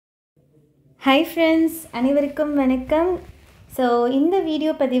Hi friends, அனைவருக்கும் வணக்கம். So இந்த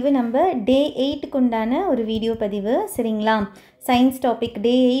வீடியோ பதிவு நம்ம டே 8 கொண்டான ஒரு வீடியோ பதிவு சரிங்களா. சயின்ஸ் டாபிக்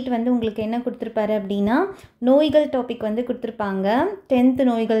டே 8 வந்து உங்களுக்கு என்ன கொடுத்துருப்பாரு அப்படின்னா நோய்கள் டாபிக் வந்து கொடுத்துருப்பாங்க. 10th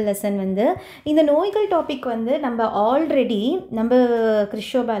நோய்கள் லெசன் வந்து இந்த நோய்கள் டாபிக் வந்து நம்ம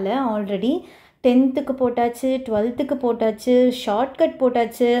கிருஷோபாவில் ஆல்ரெடி 10th போட்டாச்சு, 12th போட்டாச்சு, ஷார்ட்கட்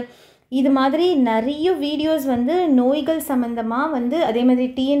போட்டாச்சு. இது மாதிரி நிறைய வீடியோஸ் வந்து நோய்கள் சம்மந்தமாக வந்து அதே மாதிரி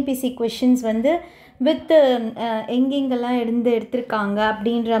டிஎன்பிஎஸ்சி கொஷின்ஸ் வந்து வித் எங்கெங்கெல்லாம் எடுத்திருக்காங்க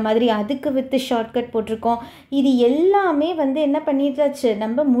அப்படின்ற மாதிரி அதுக்கு வித் ஷார்ட்கட் போட்டிருக்கோம். இது எல்லாமே வந்து என்ன பண்ணிட்டாச்சு,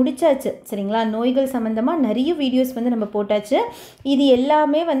 நம்ம முடிச்சாச்சு சரிங்களா. நோய்கள் சம்மந்தமாக நிறைய வீடியோஸ் வந்து நம்ம போட்டாச்சு. இது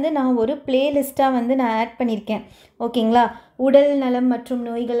எல்லாமே வந்து நான் ஒரு பிளேலிஸ்ட்டாக வந்து நான் ஆட் பண்ணியிருக்கேன் ஓகேங்களா. உடல் நலம் மற்றும்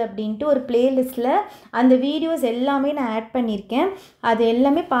நோய்கள் அப்படின்ட்டு ஒரு பிளேலிஸ்ட்டில் அந்த வீடியோஸ் எல்லாமே நான் ஆட் பண்ணியிருக்கேன். அது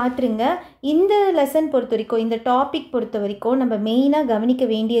எல்லாமே பார்த்துருங்க. இந்த லெசன் பொறுத்த வரைக்கும், இந்த டாபிக் பொறுத்த வரைக்கும் நம்ம மெயினாக கவனிக்க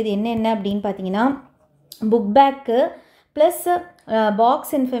வேண்டியது என்ன அப்படின்னு பார்த்தீங்கன்னா, book bag plus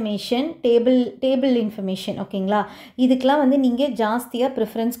box information, table information ஓகேங்களா. இதுக்கெலாம் வந்து நீங்கள் ஜாஸ்தியாக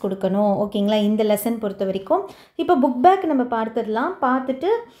ப்ரிஃபரன்ஸ் கொடுக்கணும் ஓகேங்களா இந்த லெசன் பொறுத்த வரைக்கும். இப்போ புக் பேக் நம்ம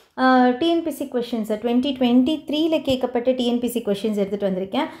பார்த்துட்டு டிஎன்பிஎஸ்சி கொஷின்ஸை 2023 கேட்கப்பட்ட டிஎன்பிஎஸ்சி கொஷின்ஸ் எடுத்துகிட்டு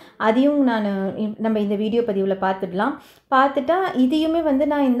வந்திருக்கேன். அதையும் நம்ம இந்த வீடியோ பதிவில் பார்த்துட்டா இதையுமே வந்து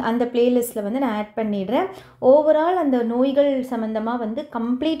நான் அந்த பிளேலிஸ்ட்டில் வந்து நான் ஆட் பண்ணிடுறேன். ஓவரால் அந்த நோய்கள் சம்மந்தமாக வந்து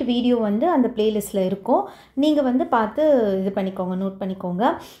கம்ப்ளீட் வீடியோ வந்து அந்த பிளேலிஸ்ட்டில் இருக்கும். நீங்கள் வந்து பார்த்து இது பண்ணிக்கோங்க, நோட் பண்ணிக்கோங்க.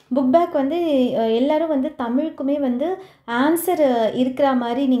 புக் பேக் வந்து எல்லோரும் வந்து தமிழுக்குமே வந்து ஆன்சர் இருக்கிற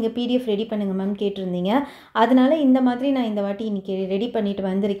மாதிரி நீங்கள் பிடிஎஃப் ரெடி பண்ணுங்கள் மேம் கேட்டிருந்தீங்க. அதனால் இந்த மாதிரி நான் இந்த வாட்டி இன்றைக்கி ரெடி பண்ணிட்டு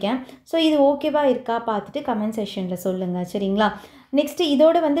வந்திருக்கேன். ஸோ இது ஓகேவா இருக்கா பார்த்துட்டு கமெண்ட் செக்ஷனில் சொல்லுங்கள் சரிங்களா. நெக்ஸ்ட்டு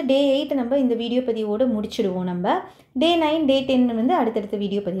இதோட வந்து டே 8 நம்ம இந்த வீடியோ பதிவோடு முடிச்சுடுவோம். நம்ம டே 9 டே 10 வந்து அடுத்தடுத்த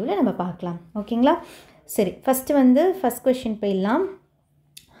வீடியோ பதிவில் நம்ம பார்க்கலாம் ஓகேங்களா. சரி, ஃபஸ்ட் கொஷின் போயிடலாம்.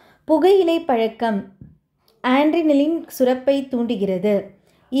 புகையிலை பழக்கம் ஆண்ட்ரினலின் சுரப்பை தூண்டுகிறது.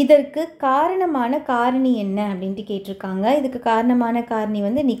 இதற்கு காரணமான காரணி என்ன அப்படின்ட்டு கேட்டிருக்காங்க. இதுக்கு காரணமான காரணி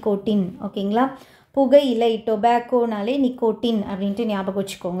வந்து நிக்கோட்டின் ஓகேங்களா. புகையிலை டொபாக்கோனாலே நிக்கோட்டின் அப்படின்ட்டு ஞாபகம்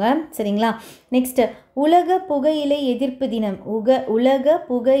வச்சுக்கோங்க சரிங்களா. நெக்ஸ்ட்டு உலக புகையிலை எதிர்ப்பு தினம். உலக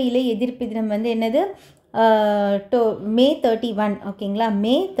புகையிலை எதிர்ப்பு தினம் வந்து என்னது, May 31 ஓகேங்களா.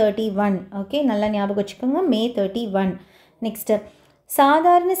 May 31 ஓகே, நல்லா ஞாபகம் வச்சுக்கோங்க, May 31. நெக்ஸ்ட்டு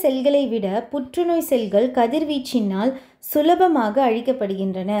சாதாரண செல்களை விட புற்றுநோய் செல்கள் கதிர்வீச்சினால் சுலபமாக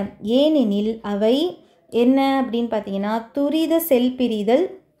அழிக்கப்படுகின்றன. ஏனெனில் அவை என்ன அப்படின்னு பார்த்தீங்கன்னா துரித செல் பிரிதல்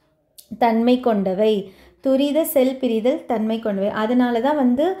தன்மை கொண்டவை. அதனால தான்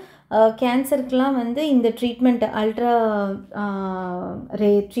வந்து கேன்சருக்கெலாம் வந்து இந்த ட்ரீட்மெண்ட் அல்ட்ரா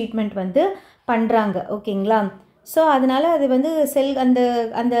ரே ட்ரீட்மெண்ட் வந்து பண்ணுறாங்க ஓகேங்களா. ஸோ அதனால் அது வந்து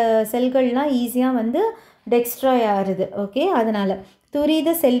அந்த செல்கள்லாம் ஈஸியாக வந்து டெஸ்ட்ராய் ஆகுது ஓகே. அதனால் துரித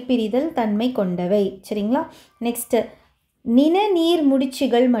செல் பிரிதல் தன்மை கொண்டவை சரிங்களா. நெக்ஸ்ட்டு நிணநீர்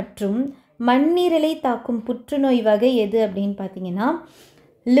முடிச்சுகள் மற்றும் மண்ணீரலை தாக்கும் புற்றுநோய் வகை எது அப்படின்னு பார்த்தீங்கன்னா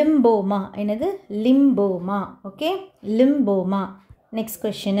லிம்போமா. என்னது, lymphoma okay, lymphoma. Next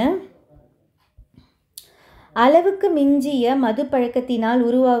question, அளவுக்கு மிஞ்சிய மது பழக்கத்தினால்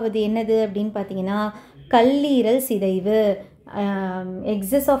உருவாவது என்னது அப்படின்னு பார்த்தீங்கன்னா கல்லீரல் சிதைவு.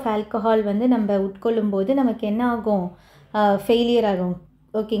 எக்ஸஸ் ஆஃப் ஆல்கஹால் வந்து நம்ம உட்கொள்ளும் போது நமக்கு என்ன ஆகும், ஃபெயிலியர் ஆகும்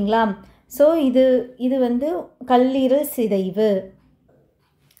ஓகேங்களா. ஸோ இது வந்து கல்லீரல் சிதைவு.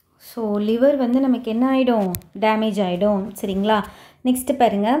 ஸோ லிவர் வந்து நமக்கு என்ன ஆகிடும், டேமேஜ் ஆகிடும் சரிங்களா. நெக்ஸ்ட்டு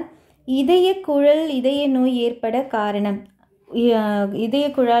பாருங்கள், இதய நோய் ஏற்பட காரணம். இதய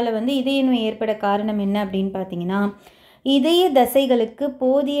குழாயில் வந்து இதய நோய் ஏற்பட காரணம் என்ன அப்படின்னு பார்த்தீங்கன்னா இதய தசைகளுக்கு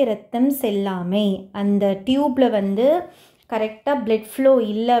போதிய இரத்தம் செல்லாமை. அந்த டியூப்பில் வந்து கரெக்டாக பிளட் ஃப்ளோ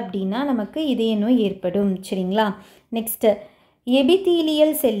இல்லை அப்படின்னா நமக்கு இதய நோய் ஏற்படும் சரிங்களா. நெக்ஸ்ட்டு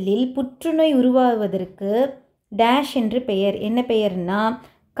எபிதீலியல் செல்லில் புற்றுநோய் உருவாவதற்கு டேஷ் என்று பெயர். என்ன பெயர்னா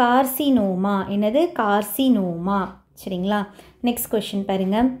கார்சினோமா. என்னது, கார்சினோமா சரிங்களா. நெக்ஸ்ட் கொஷின்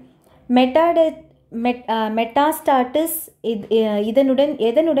பாருங்கள், மெட்டாஸ்டாட்டிஸ்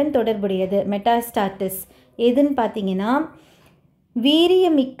எதனுடன் தொடர்புடையது. மெட்டாஸ்டாட்டிஸ் எதுன்னு பார்த்தீங்கன்னா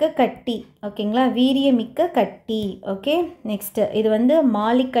வீரியமிக்க கட்டி ஓகேங்களா, வீரியமிக்க கட்டி ஓகே. நெக்ஸ்ட்டு இது வந்து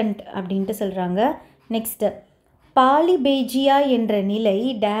மாலிகண்ட் அப்படின்ட்டு சொல்கிறாங்க. நெக்ஸ்ட்டு பாலிபேஜியா என்ற நிலை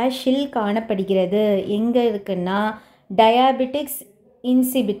டேஷில் காணப்படுகிறது. எங்கே இருக்குன்னா டயாபெட்டிக்ஸ்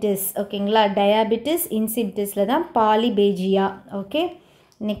இன்சிபிட்டிஸ் ஓகேங்களா. டயாபெட்டிஸ் இன்சிபிட்டிஸில் தான் பாலிபேஜியா ஓகே.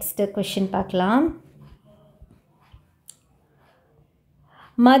 நெக்ஸ்ட்டு கொஷின் பார்க்கலாம்.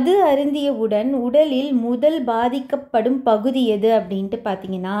 மது அருந்தியவுடன் உடலில் முதல் பாதிக்கப்படும் பகுதி எது அப்படின்ட்டு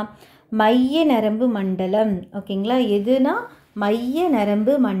பார்த்தீங்கன்னா மைய நரம்பு மண்டலம் ஓகேங்களா. எதுனா மைய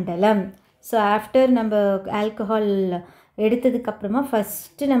நரம்பு மண்டலம். ஸோ ஆஃப்டர் நம்ம ஆல்கஹால் எடுத்ததுக்கப்புறமா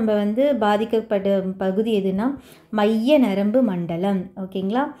ஃபஸ்ட்டு நம்ம வந்து பாதிக்கப்படும் பகுதி எதுனா மைய நரம்பு மண்டலம்.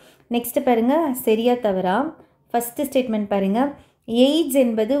 ஓகேங்களா? நெக்ஸ்ட்டு பாருங்கள், சரியா தவறா? ஃபஸ்ட்டு ஸ்டேட்மெண்ட் பாருங்கள், எய்ட்ஸ்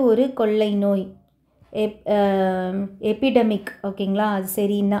என்பது ஒரு கொள்ளை நோய், எபிடமிக். ஓகேங்களா? அது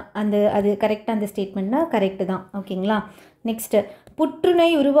சரின்னா அது கரெக்டாக அந்த ஸ்டேட்மெண்ட்னா கரெக்டு தான். ஓகேங்களா? நெக்ஸ்ட்டு,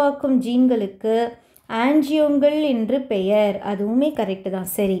 புற்றுநோய் உருவாக்கும் ஜீன்களுக்கு ஆன்ஜியோங்கள் என்று பெயர், அதுவுமே கரெக்டு தான்,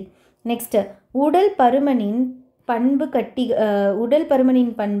 சரி. நெக்ஸ்ட்டு, உடல் பருமனின்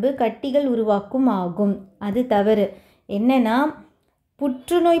பண்பு கட்டிகள் உருவாக்கும் ஆகும், அது தவறு. என்னன்னா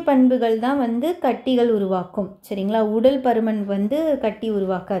புற்றுநோய் பண்புகள் தான் வந்து கட்டிகள் உருவாக்கும். சரிங்களா? உடல் பருமன் வந்து கட்டி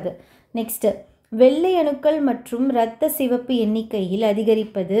உருவாக்காது. நெக்ஸ்ட்டு, வெள்ளை அணுக்கள் மற்றும் இரத்த சிவப்பு எண்ணிக்கையில்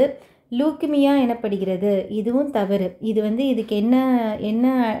அதிகரிப்பது லூக்கிமியா எனப்படுகிறது, இதுவும் தவறு. இது வந்து இதுக்கு என்ன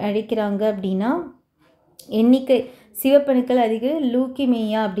அழைக்கிறாங்க அப்படின்னா, எண்ணிக்கை சிவப்பணுக்கள் அதிக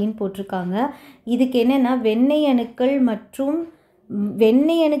லூக்கிமியா அப்படின்னு போட்டிருக்காங்க. இதுக்கு என்னென்னா வெண்ணெய் அணுக்கள்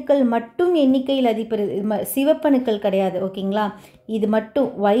மட்டும் எண்ணிக்கையில் அதிகரிப்பது, சிவப்பணுக்கள் கிடையாது. ஓகேங்களா? இது மட்டும்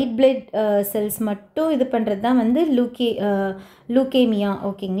ஒயிட் பிளட் செல்ஸ் மட்டும் இது பண்ணுறது தான் வந்து லூக்கேமியா.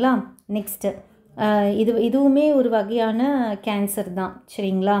 ஓகேங்களா? நெக்ஸ்ட்டு, இதுவுமே ஒரு வகையான கேன்சர் தான்.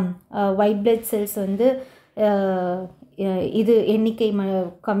 சரிங்களா? ஒயிட் பிளட் செல்ஸ் வந்து இது எண்ணிக்கை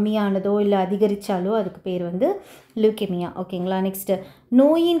கம்மியானதோ இல்லை அதிகரித்தாலோ அதுக்கு பேர் வந்து லூக்கேமியா. ஓகேங்களா? நெக்ஸ்ட்டு,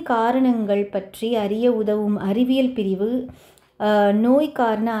 நோயின் காரணங்கள் பற்றி அறிய உதவும் அறிவியல் பிரிவு நோய்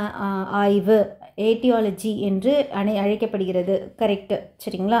காரண ஆய்வு, ஏட்டியாலஜி என்று அழைக்கப்படுகிறது, கரெக்டு.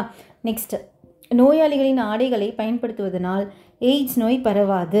 சரிங்களா? நெக்ஸ்ட்டு, நோயாளிகளின் ஆடைகளை பயன்படுத்துவதனால் எய்ட்ஸ் நோய்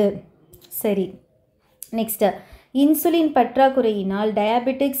பரவாது, சரி. நெக்ஸ்ட்டு, இன்சுலின் பற்றாக்குறையினால்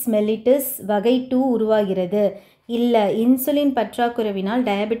டயபெட்டிக்ஸ் மெல்லிட்டஸ் வகை 2 உருவாகிறது, இல்லை. இன்சுலின் பற்றாக்குறைவினால்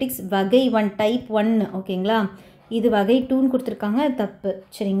டயபெட்டிக்ஸ் வகை 1 டைப் 1. ஓகேங்களா? இது வகை 2ன்னு கொடுத்துருக்காங்க, தப்பு.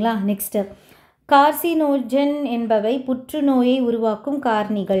 சரிங்களா? நெக்ஸ்ட்டு, கார்சினோஜன் என்பவை புற்றுநோயை உருவாக்கும்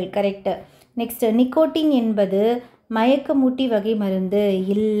காரணிகள், கரெக்டு. நெக்ஸ்ட்டு, நிக்கோட்டின் என்பது மயக்கமூட்டி வகை மருந்து,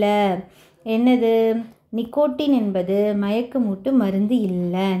 இல்லை. என்னது? நிக்கோட்டின் என்பது மயக்கமூட்டு மருந்து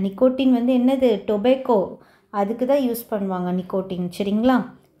இல்லை. நிக்கோட்டின் வந்து என்னது? டொபேக்கோ, அதுக்கு தான் யூஸ் பண்ணுவாங்க நிக்கோட்டின். சரிங்களா?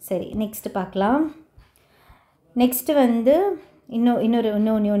 சரி, நெக்ஸ்ட்டு பார்க்கலாம். நெக்ஸ்ட்டு வந்து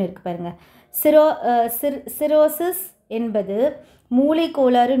இன்னொன்று இருக்குது பாருங்கள். சிரோசிஸ் என்பது மூளை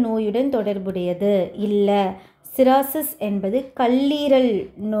கோளாறு நோயுடன் தொடர்புடையது, இல்லை. சிராசிஸ் என்பது கல்லீரல்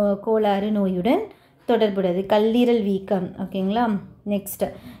கோளாறு நோயுடன் தொடர்புடையது, கல்லீரல் வீக்கம். ஓகேங்களா? நெக்ஸ்ட்டு,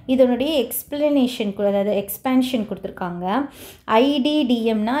 இதனுடைய எக்ஸ்பிளனேஷன் அதாவது எக்ஸ்பேன்ஷன் கொடுத்துருக்காங்க.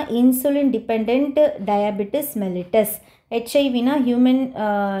 ஐடிடிஎம்னா insulin depend diabetes mellitus, ஹெச்ஐவினா human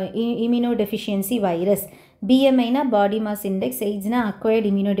இம்யூனோடெஃபிஷியன்சி virus, பிஎம்ஐனா body mass index, எய்ட்ஸ்னா acquired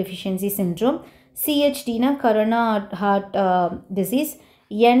இம்யூனோடெஃபிஷியன்சி syndrome, சிஹெச்டினா corona heart disease,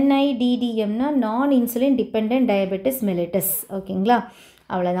 என்ஐடிடிஎம்னா நான் இன்சுலின் டிபெண்ட் டயபெட்டிஸ் மெல்லிட்டஸ். ஓகேங்களா?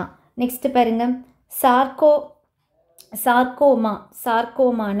 அவ்வளோதான். நெக்ஸ்ட்டு பாருங்கள்,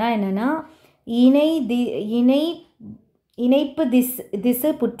 சார்கோமானா என்னென்னா இணைப்பு திசு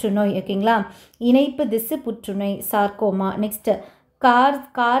புற்றுநோய். ஓகேங்களா? இணைப்பு திசு புற்றுநோய், சார்கோமா. நெக்ஸ்ட்டு,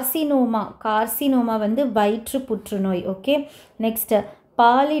 கார்சினோமா வந்து வயிற்று புற்றுநோய். ஓகே. நெக்ஸ்ட்டு,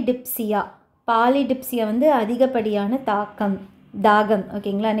 பாலிடிப்சியா வந்து அதிகப்படியான தாகம்.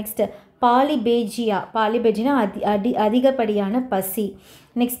 ஓகேங்களா? நெக்ஸ்ட்டு, பாலிபேஜினா அதிகப்படியான பசி.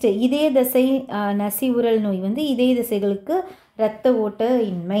 நெக்ஸ்ட்டு, இதய தசை நசிவுறல் நோய் வந்து இதய தசைகளுக்கு இரத்த ஓட்ட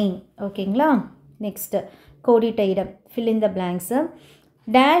இன்மை. ஓகேங்களா? Next, கோடிட்டைடம், fill in the blanks.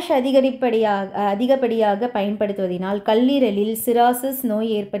 Dash அதிகப்படியாக பயன்படுத்துவதனால் கல்லீரலில் சிராசிஸ் நோய்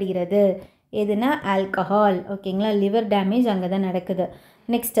ஏற்படுகிறது, எதுனா ஆல்கஹால். ஓகேங்களா? லிவர் டேமேஜ் அங்கே தான் நடக்குது.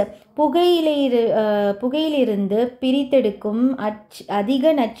 நெக்ஸ்ட்டு, புகையிலிருந்து பிரித்தெடுக்கும்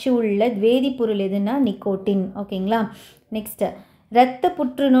அதிக நச்சு உள்ள வேதிப்பொருள் எதுனா நிக்கோட்டின். ஓகேங்களா? நெக்ஸ்ட்டு, இரத்த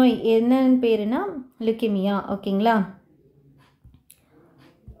புற்றுநோய் என்னன்னு பேருனா லுக்கேமியா. ஓகேங்களா?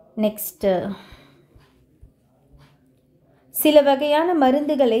 நெக்ஸ்ட்டு, சில வகையான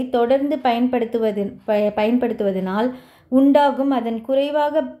மருந்துகளை தொடர்ந்து பயன்படுத்துவதனால் உண்டாகும் அதன்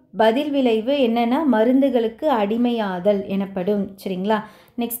குறைவாக பதில் விளைவு என்னென்னா மருந்துகளுக்கு அடிமையாதல் எனப்படும். சரிங்களா?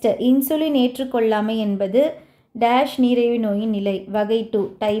 நெக்ஸ்ட்டு, இன்சுலின் ஏற்றுக்கொள்ளாமை என்பது டேஷ் நீரிழிவு நோயின் நிலை, வகை 2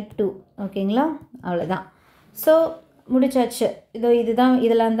 டைப் 2. ஓகேங்களா? அவ்வளோதான். ஸோ முடிச்சாச்சு.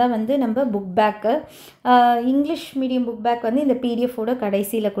 இதெல்லாம் தான் வந்து நம்ம book bag. English medium book back வந்து இந்த பிடிஎஃபோட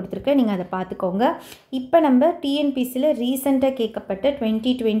கடைசியில் கொடுத்துருக்கேன், நீங்கள் அதை பார்த்துக்கோங்க. இப்போ நம்ம டிஎன்பிசியில் ரீசெண்டாக கேட்கப்பட்ட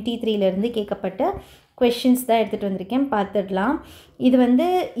 2023 கேட்கப்பட்ட கொஷின்ஸ் தான் எடுத்துகிட்டு வந்திருக்கேன், பார்த்துடலாம். இது வந்து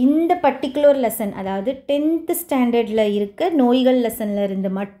இந்த பர்டிகுலர் லெசன், அதாவது 10th ஸ்டாண்டர்டில் இருக்க நோய்கள் லெசனில் இருந்து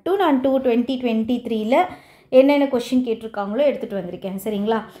மட்டும் நான் 2023 என்னென்ன கொஷின் கேட்டிருக்காங்களோ எடுத்துகிட்டு வந்திருக்கேன்.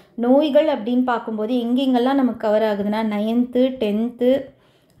 சரிங்களா? நோய்கள் அப்படின்னு பார்க்கும்போது எங்கெங்கெல்லாம் நமக்கு கவர் ஆகுதுன்னா 9th 10th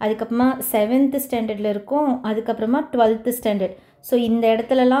அதுக்கப்புறமா 7th ஸ்டாண்டர்டில் இருக்கும், அதுக்கப்புறமா 12th ஸ்டாண்டர்ட். ஸோ இந்த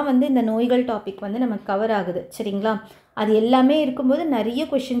இடத்துலலாம் வந்து இந்த நோய்கள் டாபிக் வந்து நமக்கு கவர் ஆகுது. சரிங்களா? அது எல்லாமே இருக்கும்போது நிறைய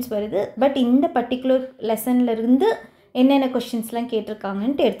கொஷின்ஸ் வருது. பட் இந்த பர்டிகுலர் லெசன்லேருந்து என்னென்ன கொஷின்ஸ்லாம்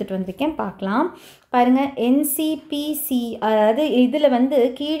கேட்டிருக்காங்கன்ட்டு எடுத்துகிட்டு வந்திருக்கேன். பார்க்கலாம் பாருங்கள். NCPC அதாவது இதில் வந்து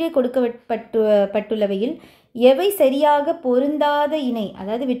கீழே கொடுக்கப்பட்டுள்ளவையில் எவை சரியாக பொருந்தாத இணை,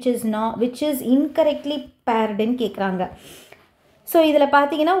 அதாவது விச் இஸ் இன்கரெக்ட்லி பேர்டுன்னு கேட்குறாங்க. ஸோ இதில்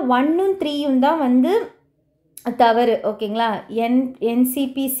பார்த்தீங்கன்னா 1ம் 3யும் தான் வந்து தவறு. ஓகேங்களா?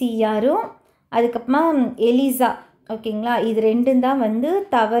 NCPCRும் அதுக்கப்புறமா எலிசா. ஓகேங்களா? இது ரெண்டும் தான் வந்து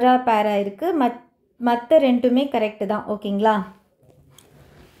தவறாக பேராக இருக்குது. மற்ற ரெண்டுமே கரெக்டு தான். ஓகேங்களா?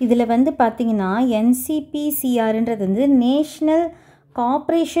 இதில் வந்து பார்த்திங்கன்னா NCPCRன்றது வந்து national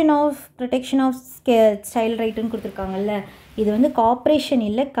corporation of protection of child ரைட்டுன்னு கொடுத்துருக்காங்கல்ல. இது வந்து கார்ப்பரேஷன்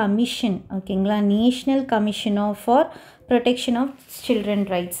இல்லை, கமிஷன். ஓகேங்களா? National commission for protection of children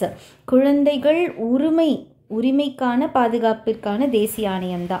rights. குழந்தைகள் உரிமைக்கான பாதுகாப்பிற்கான தேசிய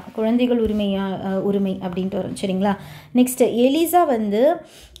ஆணையம் தான் குழந்தைகள் உரிமை அப்படின்ட்டு வரும். சரிங்களா? நெக்ஸ்ட்டு எலிசா வந்து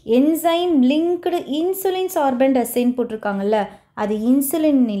என்சைம் லிங்க்டு இன்சுலின் சார்பண்ட் அசைன்னு போட்டிருக்காங்கல்ல, அது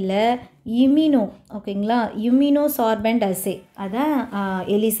இன்சுலின் இல்லை, இம்யூனோ. ஓகேங்களா? இம்யூனோ சார்பண்ட் அசே, அதான்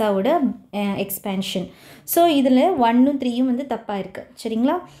எலிசாவோட எக்ஸ்பேன்ஷன். ஸோ இதில் 1ம் 3யும் வந்து தப்பாக இருக்குது.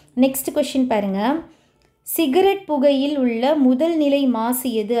 சரிங்களா? நெக்ஸ்ட் கொஷின் பாருங்கள். சிகரெட் புகையில் உள்ள முதல் நிலை மாசு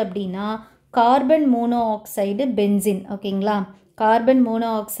எது அப்படின்னா கார்பன் மோனோஆக்சைடு பென்சின். ஓகேங்களா? கார்பன்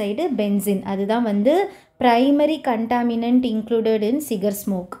மோனோஆக்சைடு பென்சின் அதுதான் வந்து primary contaminant included in Shikhar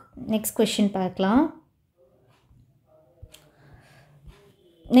smoke. Next question பார்க்கலாம்.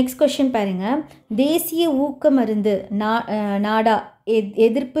 நெக்ஸ்ட் கொஷின் பாருங்கள். தேசிய ஊக்க மருந்து நாடா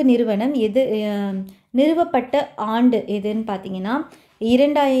எதிர்ப்பு நிறுவனம் நிறுவப்பட்ட ஆண்டு எதுன்னு பார்த்தீங்கன்னா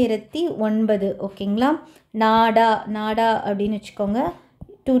 2009. ஓகேங்களா? நாடா அப்படின்னு வச்சுக்கோங்க,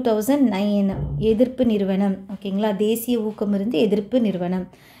 2009 எதிர்ப்பு நிறுவனம். ஓகேங்களா? தேசிய ஊக்க மருந்து எதிர்ப்பு நிறுவனம்.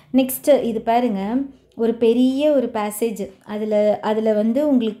 நெக்ஸ்ட்டு இது பாருங்கள், ஒரு பெரிய ஒரு பேசேஜ். அதில் வந்து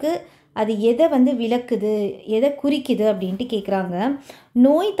உங்களுக்கு அது எதை வந்து விளக்குது, எதை குறிக்குது அப்படின்ட்டு கேட்குறாங்க.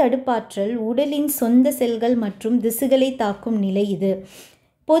 நோய் தடுப்பாற்றல் உடலின் சொந்த செல்கள் மற்றும் திசுகளை தாக்கும் நிலை இது.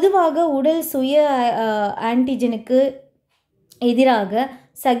 பொதுவாக உடல் சுய ஆன்டிஜனுக்கு எதிராக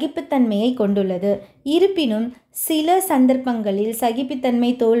சகிப்புத்தன்மையை கொண்டுள்ளது. இருப்பினும் சில சந்தர்ப்பங்களில்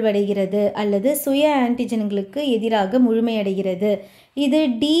சகிப்புத்தன்மை தோல்வடைகிறது அல்லது சுய ஆன்டிஜன்களுக்கு எதிராக முழுமையடைகிறது. இது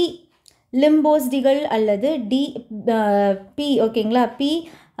டி லிம்போசிடிகள் அல்லது பி ஓகேங்களா பி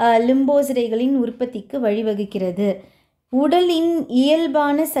லிம்போசிடைகளின் உற்பத்திக்கு வழிவகுக்கிறது. உடலின்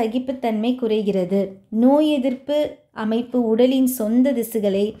இயல்பான சகிப்புத்தன்மை குறைகிறது. நோய் எதிர்ப்பு அமைப்பு உடலின் சொந்த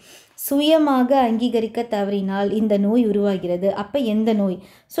திசுகளை சுயமாக அங்கீகரிக்க தவறினால் இந்த நோய் உருவாகிறது. அப்போ எந்த நோய்?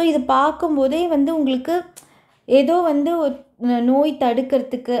 ஸோ இது பார்க்கும்போதே வந்து உங்களுக்கு ஏதோ வந்து ஒரு நோய்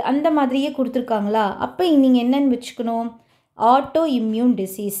தடுக்கிறதுக்கு அந்த மாதிரியே கொடுத்துருக்காங்களா? அப்போ நீங்கள் என்னென்னு வச்சுக்கணும்? ஆட்டோ இம்யூன்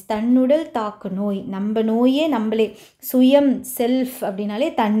டிசீஸ், தன்னுடல் தாக்கு நோய். நம்ம நோயே நம்மளே, சுயம் செல்ஃப் அப்படின்னாலே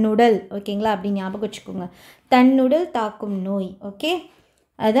தன்னுடல். ஓகேங்களா? அப்படி ஞாபகம் வச்சுக்கோங்க, தன்னுடல் தாக்கும் நோய். ஓகே,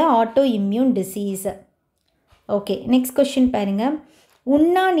 அதுதான் auto immune disease. Okay, next question பாருங்கள்.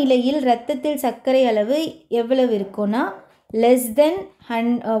 உண்ணா நிலையில் இரத்தத்தில் சர்க்கரை அளவு எவ்வளவு இருக்குன்னா less than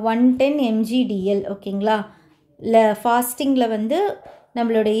 110 mg/dl. ஓகேங்களா? ஃபாஸ்டிங்கில் வந்து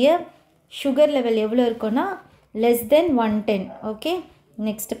நம்மளுடைய சுகர் லெவல் எவ்வளோ இருக்குன்னா less than 110. ஓகே,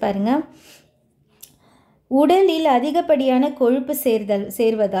 நெக்ஸ்ட் பாருங்கள். உடலில் அதிகப்படியான கொழுப்பு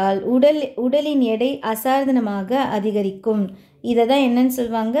சேர்வதால் உடலின் எடை அசாதாரணமாக அதிகரிக்கும். இதை தான் என்னன்னு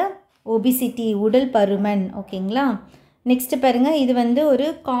சொல்லுவாங்க? ஒபிசிட்டி, உடல் பருமன். ஓகேங்களா? நெக்ஸ்ட் பாருங்கள். இது வந்து ஒரு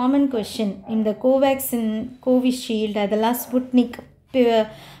காமன் கொஷின். இந்த கோவேக்சின், கோவிஷீல்டு, அதெல்லாம் ஸ்புட்னிக்,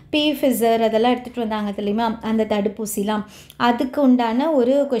 பீஃபிசர் அதெல்லாம் எடுத்துகிட்டு வந்தாங்க தெரியுமா, அந்த தடுப்பூசிலாம், அதுக்கு உண்டான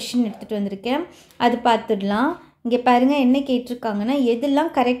ஒரு கொஷின் எடுத்துகிட்டு வந்திருக்கேன். அது பார்த்துடலாம். இங்கே பாருங்கள் என்ன கேட்டிருக்காங்கன்னா,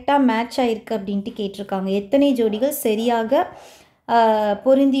 எதெல்லாம் கரெக்டாக மேட்ச் ஆகிருக்கு அப்படின்ட்டு கேட்டிருக்காங்க. எத்தனை ஜோடிகள் சரியாக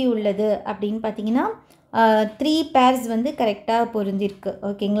பொருந்தியுள்ளது அப்படின்னு பார்த்தீங்கன்னா 3 பேர்ஸ் வந்து கரெக்டாக பொருந்திருக்கு.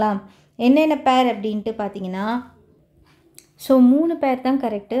 ஓகேங்களா? என்னென்ன பேர் அப்படின்ட்டு பார்த்தீங்கன்னா, ஸோ 3 பேர் தான்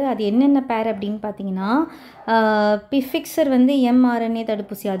கரெக்டு. அது என்னென்ன பேர் அப்படின்னு பார்த்தீங்கன்னா, பிஃபிக்சர் வந்து mRNA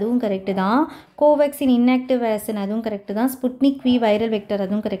தடுப்பூசி, அதுவும் கரெக்டு தான். கோவேக்சின் இன்ஆக்டிவ் வேக்சின், அதுவும் கரெக்டு தான். ஸ்புட்னிக் வி வைரல் வெக்டர்,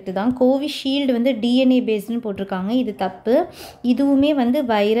 அதுவும் கரெக்டு தான். கோவிஷீல்டு வந்து DNA பேஸ்டுன்னு போட்டிருக்காங்க, இது தப்பு. இதுவுமே வந்து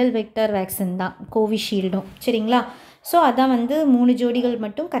வைரல் வெக்டர் வேக்சின் தான், கோவிஷீல்டும். சரிங்களா? ஸோ அதான் வந்து 3 ஜோடிகள்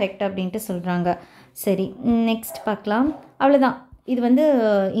மட்டும் கரெக்ட் அப்படின்ட்டு சொல்கிறாங்க. சரி, நெக்ஸ்ட் பார்க்கலாம். அவ்வளோதான். இது வந்து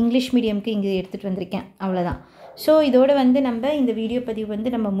இங்கிலீஷ் மீடியமுக்கு இங்கே எடுத்துகிட்டு வந்திருக்கேன், அவ்வளோதான். ஸோ இதோட வந்து நம்ம இந்த வீடியோ பதிவு வந்து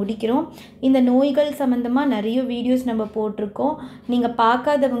நம்ம முடிக்கிறோம். இந்த நோய்கள் சம்மந்தமாக நிறைய வீடியோஸ் நம்ம போட்டிருக்கோம். நீங்கள்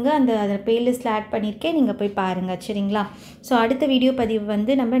பார்க்காதவங்க அதை பிளேலிஸ்ட்டில் ஆட் பண்ணியிருக்கேன், நீங்கள் போய் பாருங்கள். சரிங்களா? ஸோ அடுத்த வீடியோ பதிவு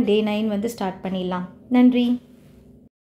வந்து நம்ம டே 9 வந்து ஸ்டார்ட் பண்ணிடலாம். நன்றி.